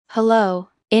Hello.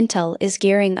 Intel is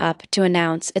gearing up to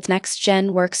announce its next-gen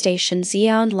workstation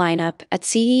Xeon lineup at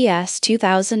CES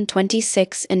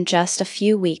 2026 in just a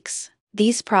few weeks.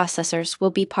 These processors will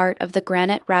be part of the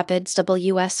Granite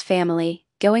Rapids-WS family,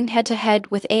 going head-to-head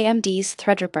with AMD's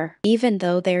Threadripper. Even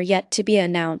though they're yet to be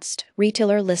announced,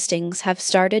 retailer listings have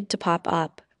started to pop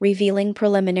up, revealing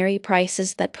preliminary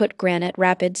prices that put Granite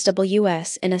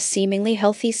Rapids-WS in a seemingly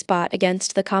healthy spot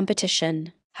against the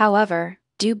competition. However,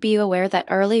 do be aware that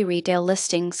early retail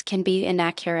listings can be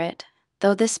inaccurate,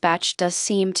 though this batch does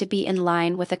seem to be in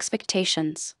line with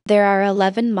expectations. There are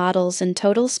 11 models in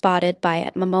total spotted by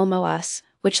at Momomo's,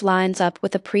 which lines up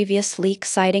with a previous leak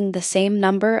citing the same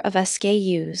number of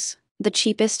SKUs. The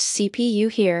cheapest CPU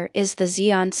here is the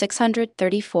Xeon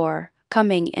 634,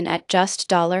 coming in at just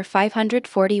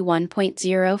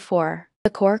 $541.04. The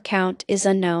core count is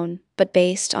unknown, but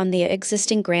based on the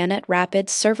existing Granite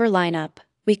Rapids server lineup,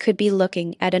 we could be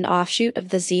looking at an offshoot of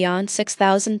the Xeon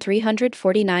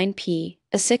 6349P,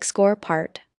 a 6-core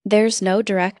part. There's no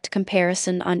direct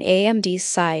comparison on AMD's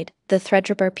side. The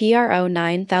Threadripper Pro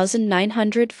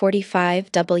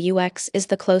 9945WX is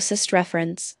the closest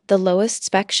reference, the lowest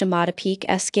spec Shimada Peak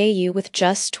SKU with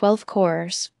just 12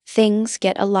 cores. Things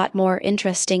get a lot more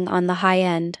interesting on the high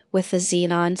end with the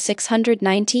Xeon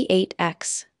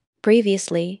 698X.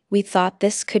 Previously, we thought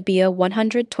this could be a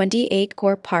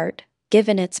 128-core part,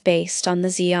 given it's based on the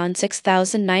Xeon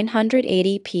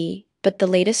 6980P, but the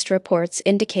latest reports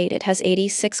indicate it has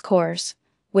 86 cores,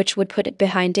 which would put it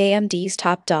behind AMD's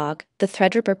top dog, the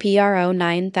Threadripper Pro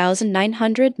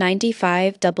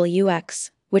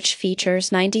 9995WX, which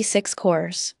features 96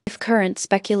 cores. If current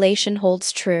speculation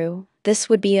holds true, this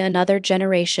would be another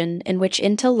generation in which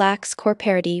Intel lacks core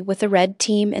parity with the red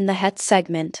team in the het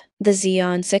segment. The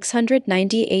Xeon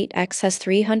 698X has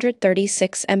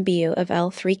 336 MB of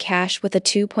L3 cache with a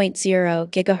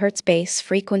 2.0 GHz base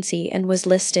frequency and was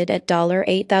listed at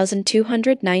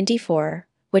 $8,294,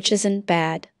 which isn't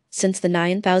bad, since the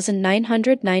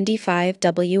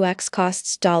 9995WX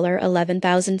costs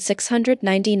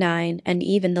 $11,699 and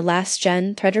even the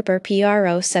last-gen Threadripper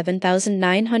Pro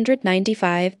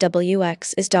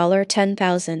 7995WX is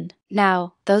 $10,000.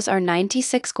 Now, those are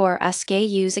 96-core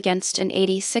SKUs against an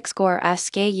 86-core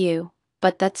SKU,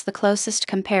 but that's the closest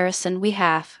comparison we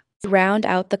have. To round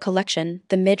out the collection,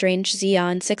 the mid-range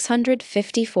Xeon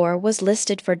 654 was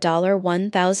listed for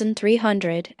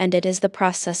 $1,300, and it is the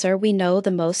processor we know the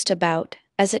most about,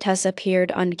 as it has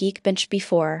appeared on Geekbench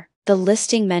before. The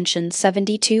listing mentions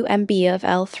 72 MB of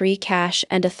L3 cache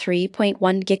and a 3.1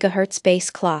 GHz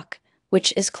base clock,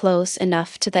 which is close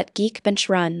enough to that Geekbench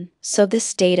run, so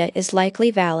this data is likely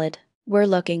valid. We're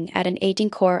looking at an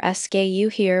 18-core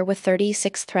SKU here with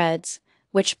 36 threads,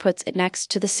 which puts it next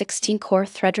to the 16-core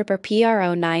Threadripper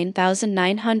Pro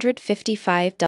 9955